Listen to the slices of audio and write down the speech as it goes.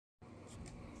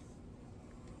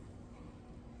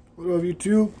What up,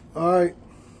 YouTube? Alright,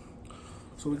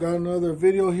 so we got another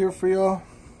video here for y'all.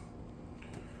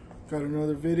 Got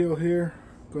another video here.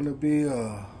 Gonna be,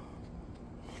 let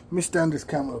me stand this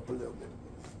camera up a little bit.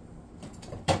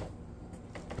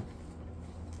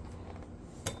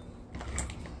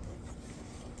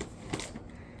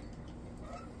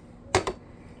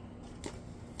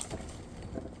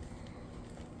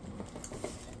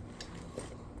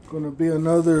 Gonna be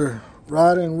another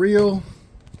rod and reel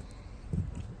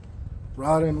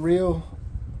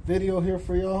video here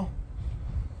for y'all.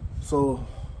 So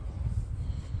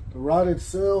the rod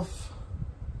itself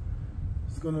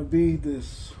is gonna be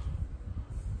this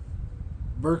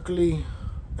Berkley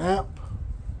amp,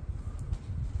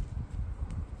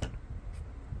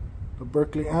 the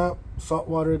Berkley amp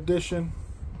saltwater edition,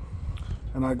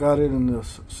 and I got it in the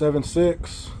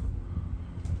 7.6.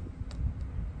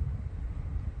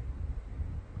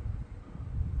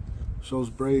 Shows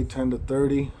braid 10 to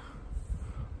 30,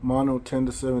 mono 10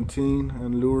 to 17,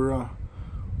 and lure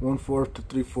 1/4 to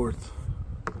 3/4.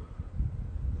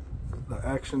 The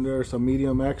action there is a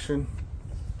medium action,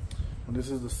 and this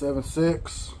is the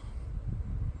 7.6.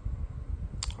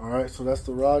 All right, so that's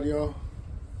the rod, y'all.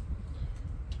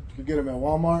 You can get them at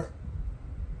Walmart,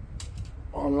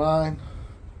 online,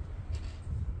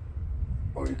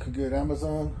 or you could get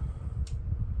Amazon.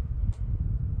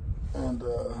 And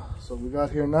so we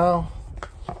got here now.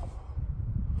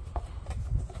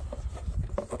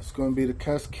 It's going to be the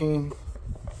KastKing,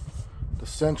 the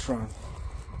Centron,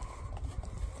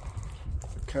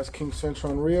 the KastKing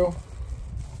Centron reel,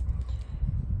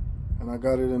 and I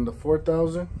got it in the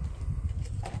 4,000.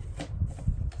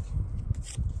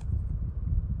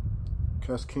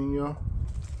 KastKing, y'all.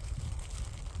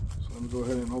 So let me go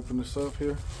ahead and open this up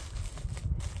here.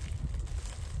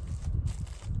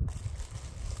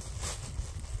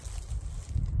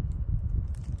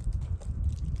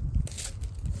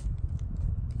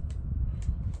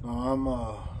 Now I'm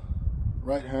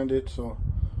right-handed, so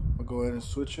I'll go ahead and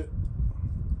switch it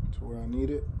to where I need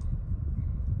it.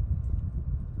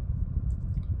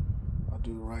 I'll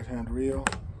do the right-hand reel.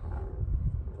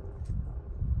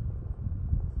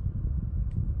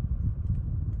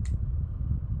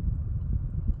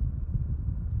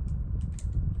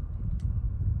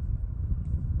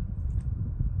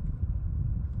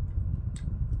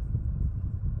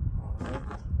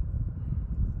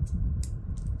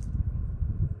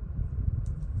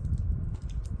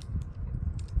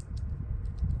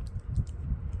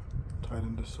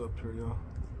 Tighten this up here, y'all.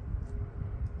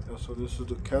 Yeah, so this is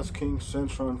the KastKing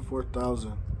Centron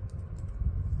 4000.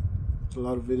 There's a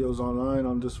lot of videos online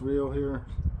on this reel here.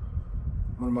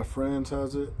 One of my friends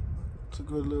has it. It's a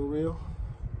good little reel.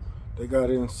 They got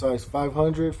it in size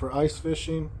 500 for ice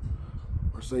fishing,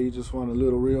 or say you just want a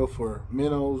little reel for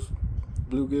minnows,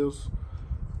 bluegills,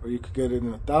 or you could get it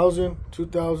in 1,000,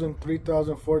 2,000,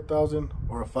 3,000, 4,000,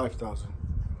 or a 5,000.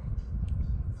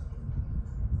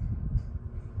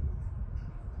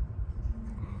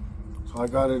 So I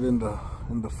got it in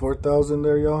the 4,000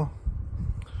 there, y'all.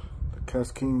 The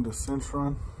KastKing, the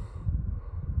Centron.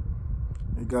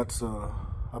 It got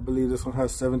I believe this one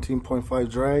has 17.5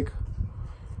 drag.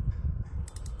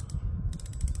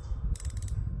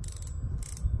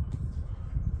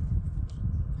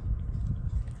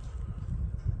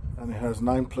 And it has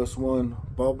 9+1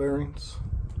 ball bearings.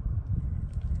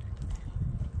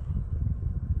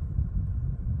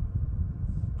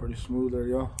 Pretty smooth there,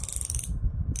 y'all.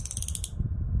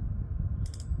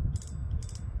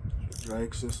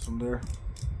 Drag system there.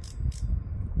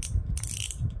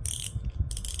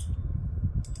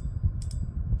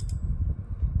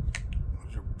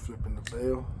 You're flipping the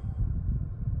bail.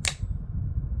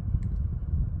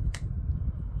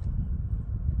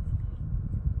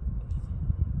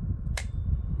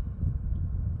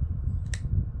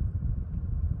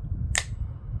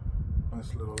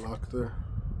 Nice little lock there.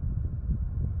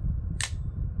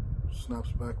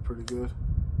 Snaps back pretty good.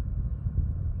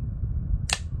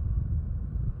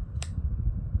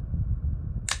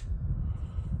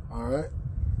 Alright,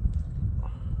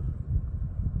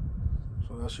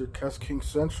 so that's your KastKing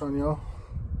Centron, y'all.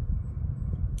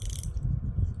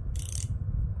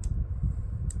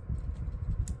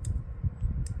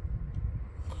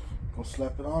 Gonna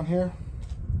slap it on here.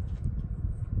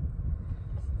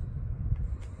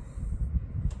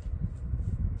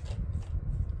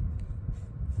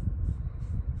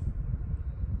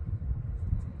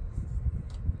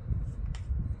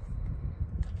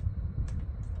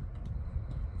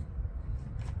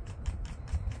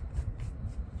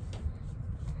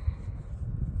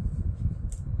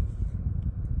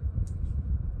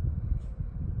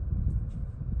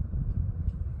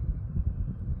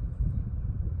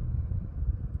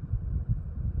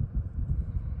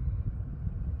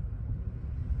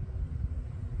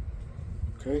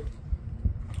 Okay,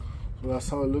 so that's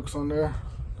how it looks on there,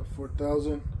 the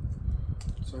 4,000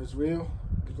 size reel.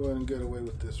 Let's go ahead and get away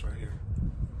with this right here.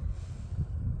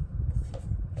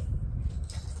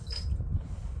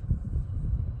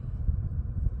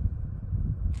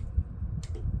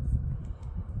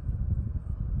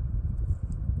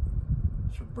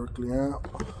 It's your Berkley amp.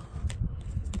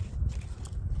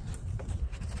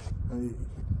 And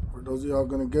for those of y'all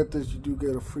gonna get this, you do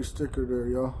get a free sticker there,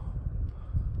 y'all.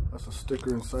 That's a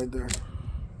sticker inside there.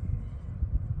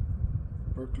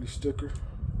 Berkley sticker.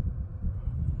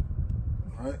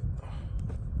 Alright.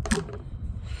 So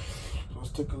let's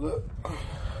take a look.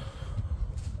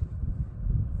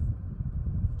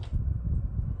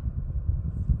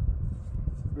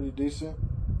 Pretty decent.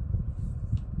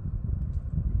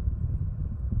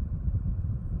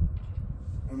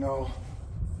 And now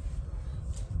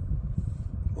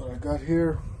what I got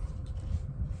here,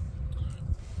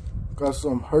 got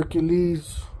some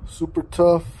Hercules super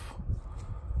tough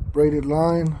braided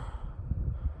line.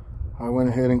 I went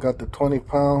ahead and got the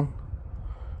 20-pound,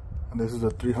 and this is a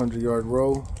 300-yard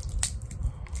roll.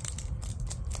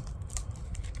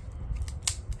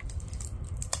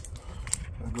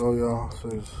 There you go, y'all. It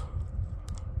says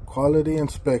quality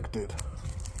inspected.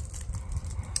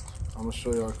 I'm gonna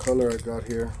show you our color I got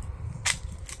here.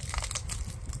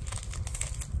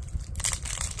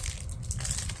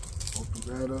 Open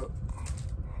that up.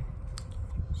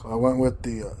 So I went with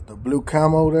the blue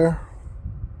camo there.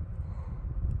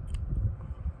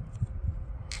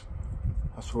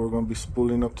 That's what we're gonna be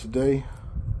spooling up today.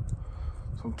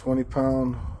 Some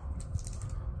 20-pound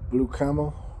blue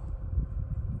camo.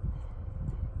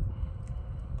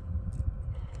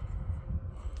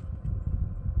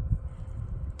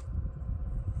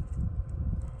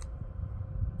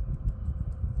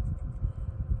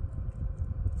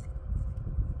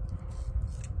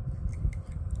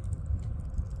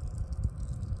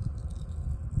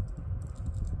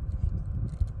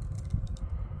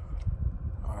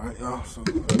 Alright, y'all, so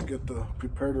let's get the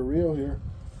prepare the reel here.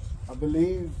 I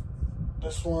believe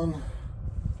this one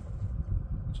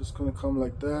just gonna come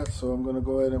like that, so I'm gonna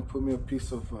go ahead and put me a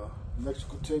piece of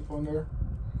electrical tape on there.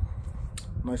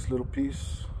 Nice little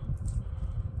piece,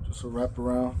 just a wrap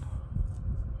around.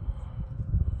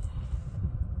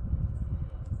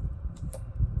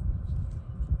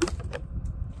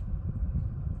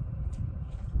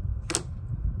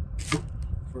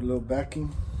 For a little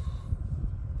backing.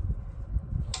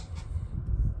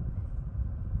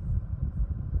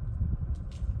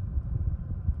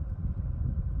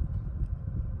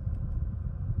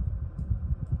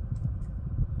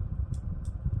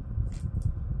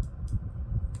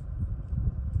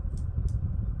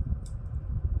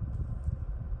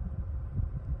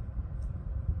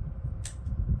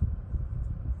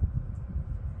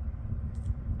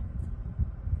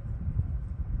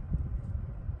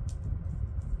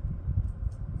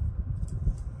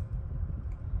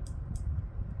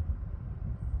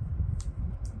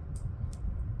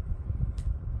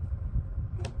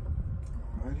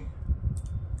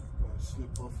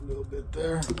 Snip off a little bit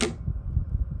there.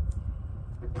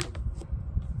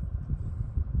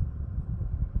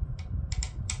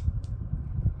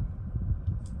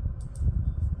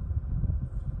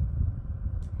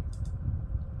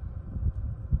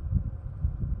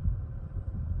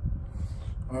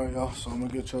 All right, y'all, so I'm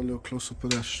gonna get y'all a little close up of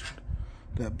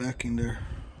that backing there.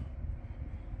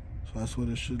 So that's what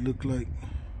it should look like.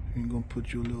 You're gonna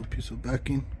put you a little piece of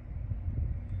backing.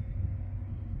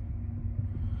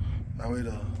 That way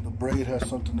the braid has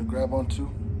something to grab onto.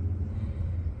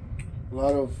 A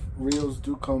lot of reels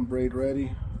do come braid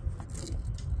ready.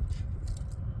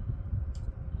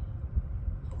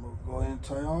 I'm gonna go ahead and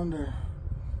tie on there.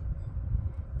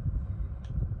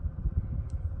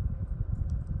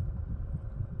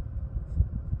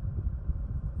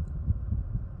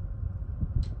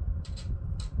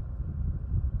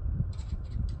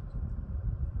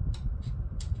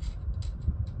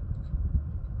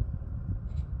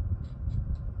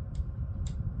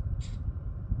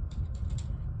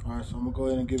 Alright, so I'm gonna go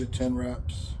ahead and give it 10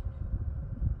 wraps.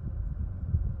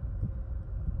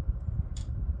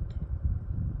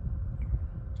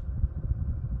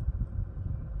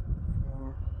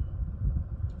 Four,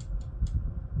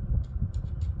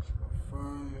 5,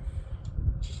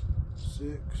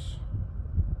 6,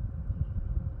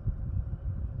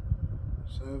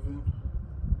 7,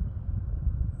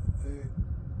 8,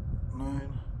 9.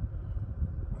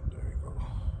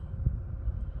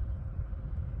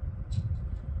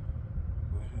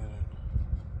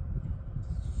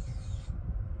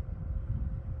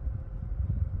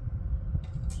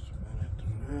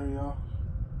 And there you go.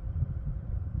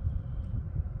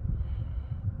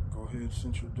 ahead,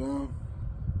 cinch it down.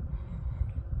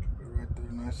 Keep it right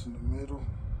there, nice in the middle.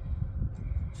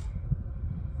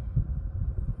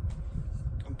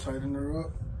 And tighten her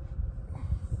up.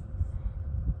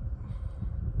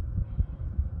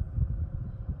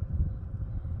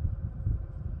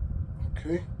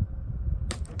 Okay.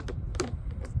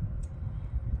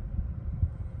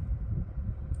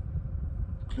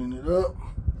 Clean it up.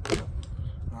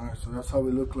 Alright, so that's how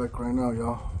we look like right now,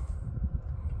 y'all.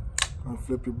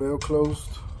 Flip your bell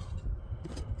closed.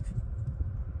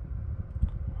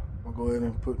 I'll go ahead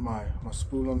and put my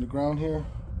spool on the ground here.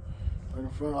 Right in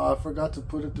front. Oh, I forgot to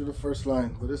put it through the first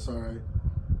line, but it's alright.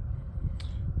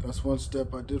 That's one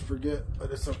step I did forget,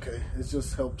 but it's okay. It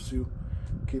just helps you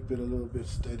keep it a little bit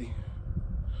steady.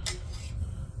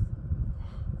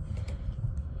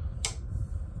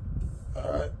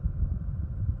 Alright.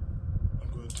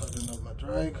 I'm going to tighten up my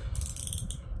drag.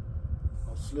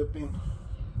 No slipping.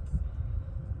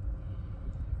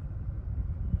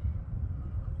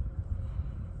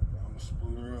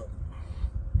 Spool her up.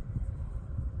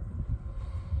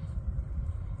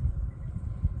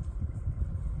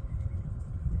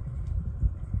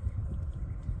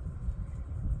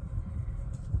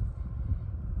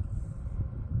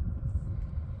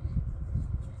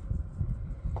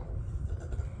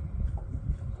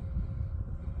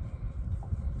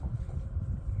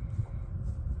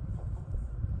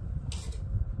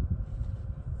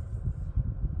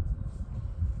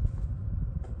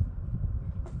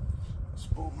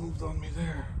 Spool moved on me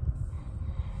there.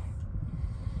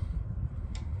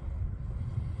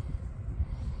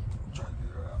 Try to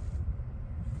get her out.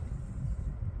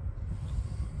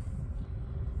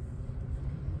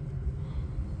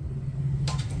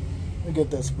 Let me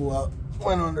get that spool out.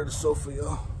 Went under the sofa,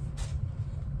 y'all.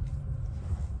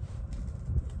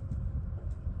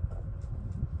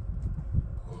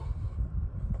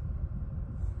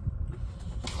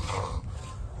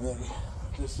 Hey.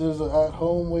 This is an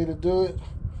at-home way to do it.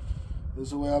 This is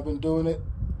the way I've been doing it.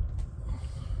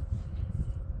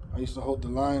 I used to hold the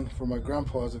line for my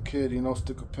grandpa as a kid, you know,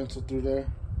 stick a pencil through there.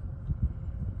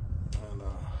 And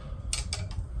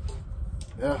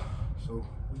yeah, so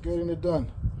we're getting it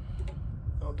done.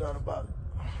 No doubt about it.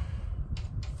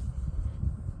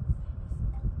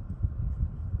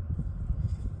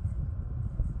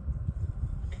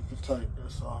 Keep it tight,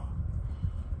 that's all.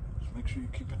 Just make sure you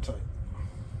keep it tight.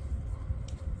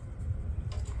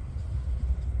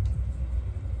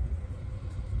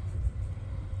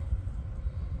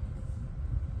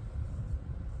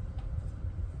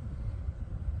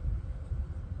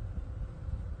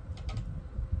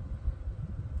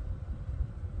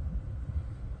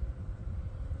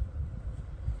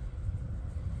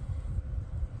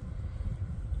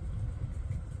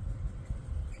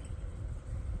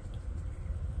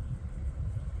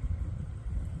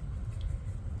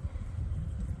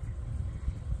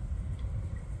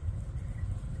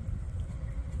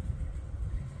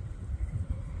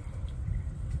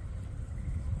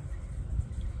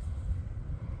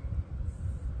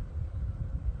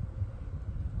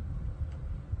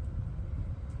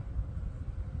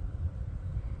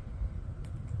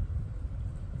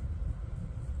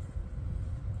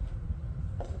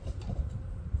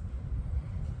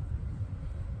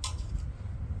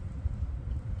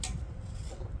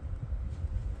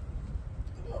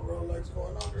 Legs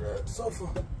going under that sofa.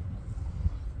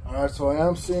 Alright, so I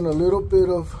am seeing a little bit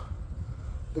of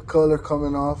the color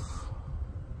coming off.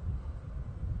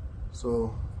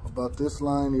 So about this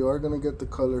line, you are going to get the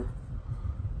color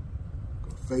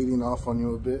fading off on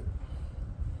you a bit.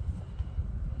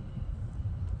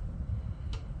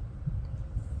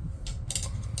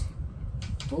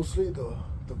 Mostly the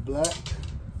black.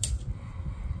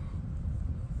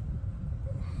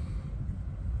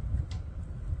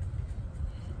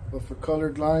 But for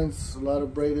colored lines, a lot of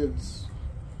braideds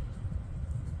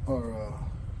are,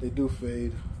 they do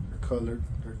fade. They're colored,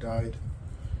 they're dyed.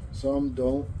 Some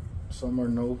don't, some are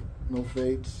no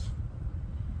fades.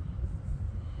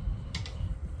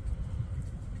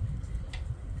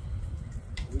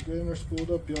 We're getting her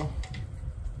spooled up, y'all.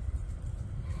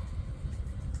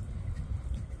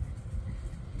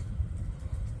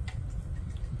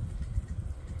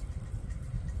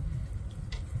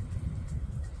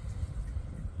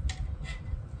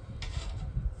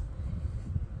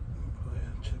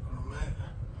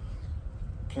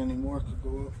 Plenty more could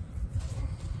go up.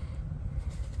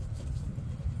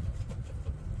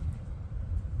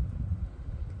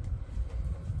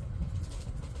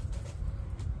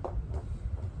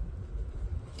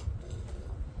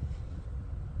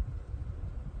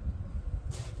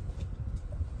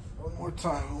 One more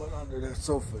time, I went under that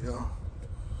sofa, y'all.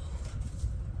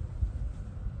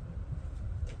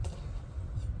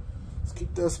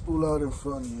 keep that spool out in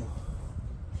front of you.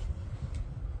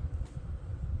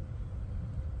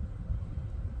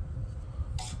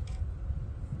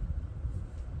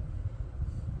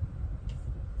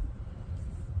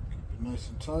 Keep it nice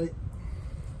and tight.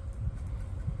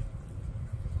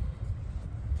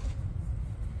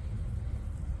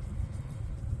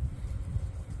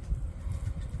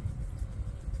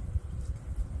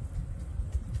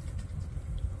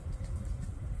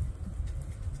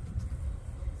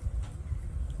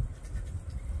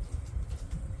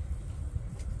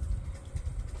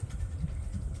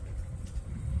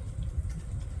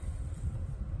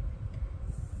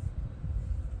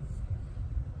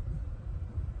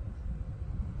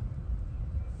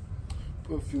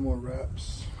 Put a few more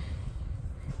wraps.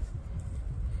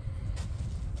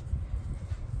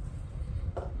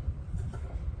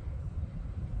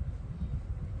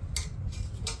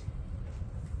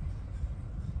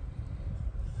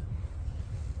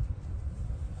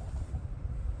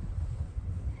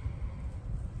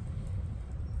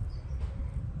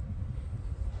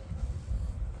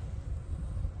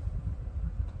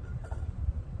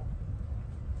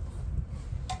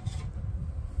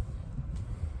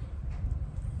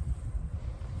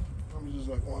 Just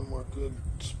like one more good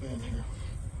spin here.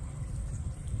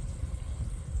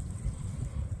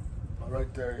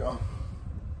 Right there, y'all.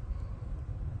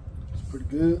 It's pretty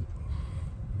good.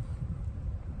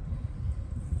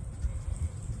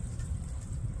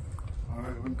 All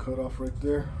right, we can cut off right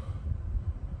there.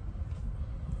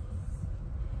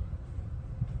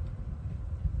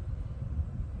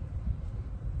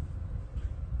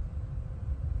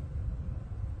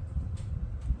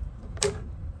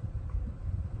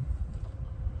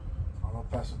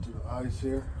 Pass it through the eyes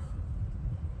here.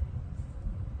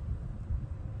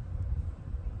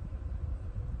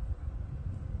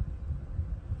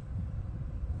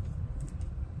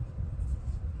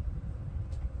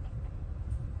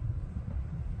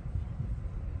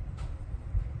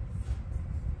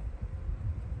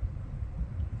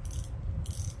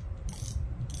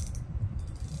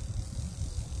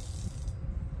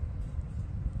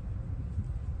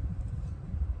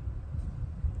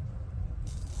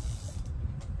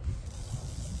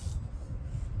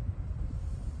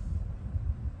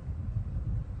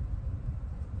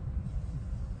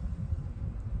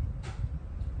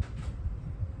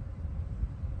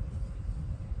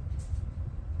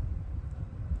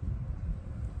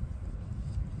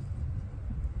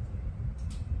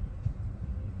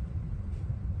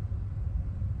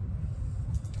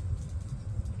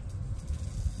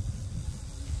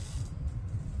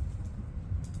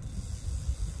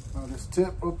 Now this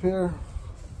tip up here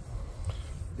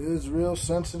is real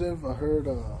sensitive. I heard,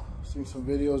 seen some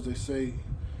videos, they say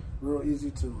real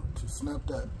easy to snap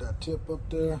that tip up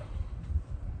there.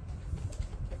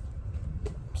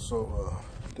 So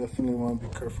definitely want to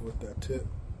be careful with that tip.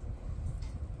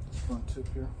 This front tip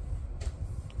here.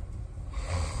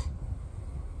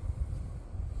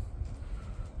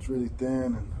 It's really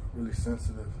thin and really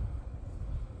sensitive.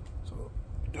 So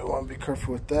you do want to be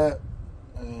careful with that.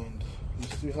 And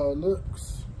let's see how it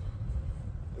looks.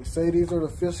 They say these are the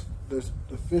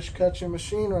fish catching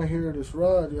machine right here. This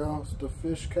rod, y'all, it's the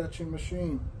fish catching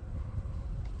machine.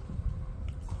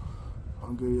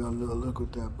 I'll give you a little look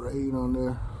with that braid on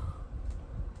there.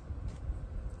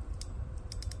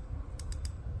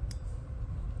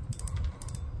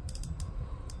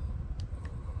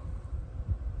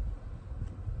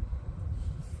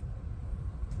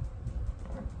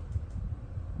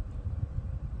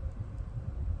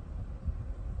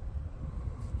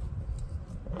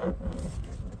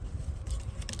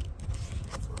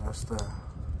 So that's that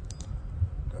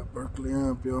Berkley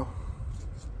amp, y'all.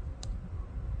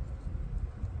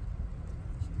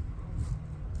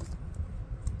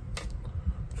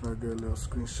 Try to get a little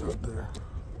screenshot there.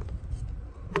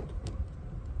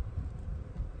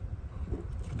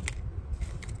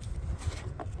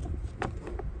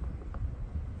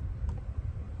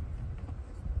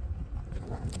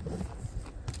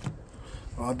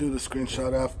 I'll do the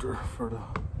screenshot after for the,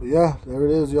 but yeah, there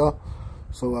it is, y'all.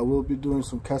 So I will be doing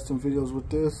some custom videos with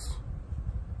this,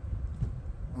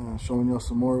 showing y'all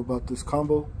some more about this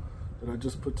combo that I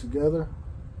just put together.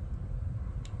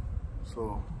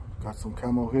 So got some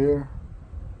camo here,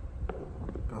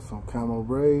 got some camo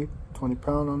braid, 20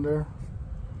 pound on there.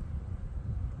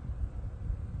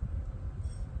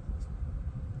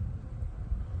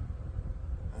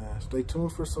 Stay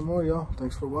tuned for some more, y'all.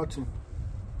 Thanks for watching.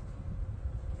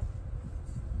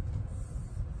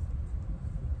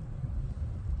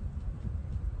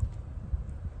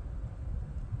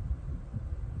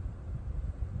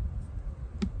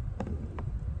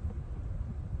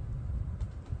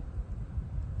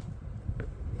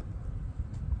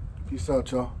 Peace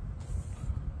out, y'all.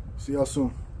 See y'all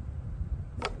soon.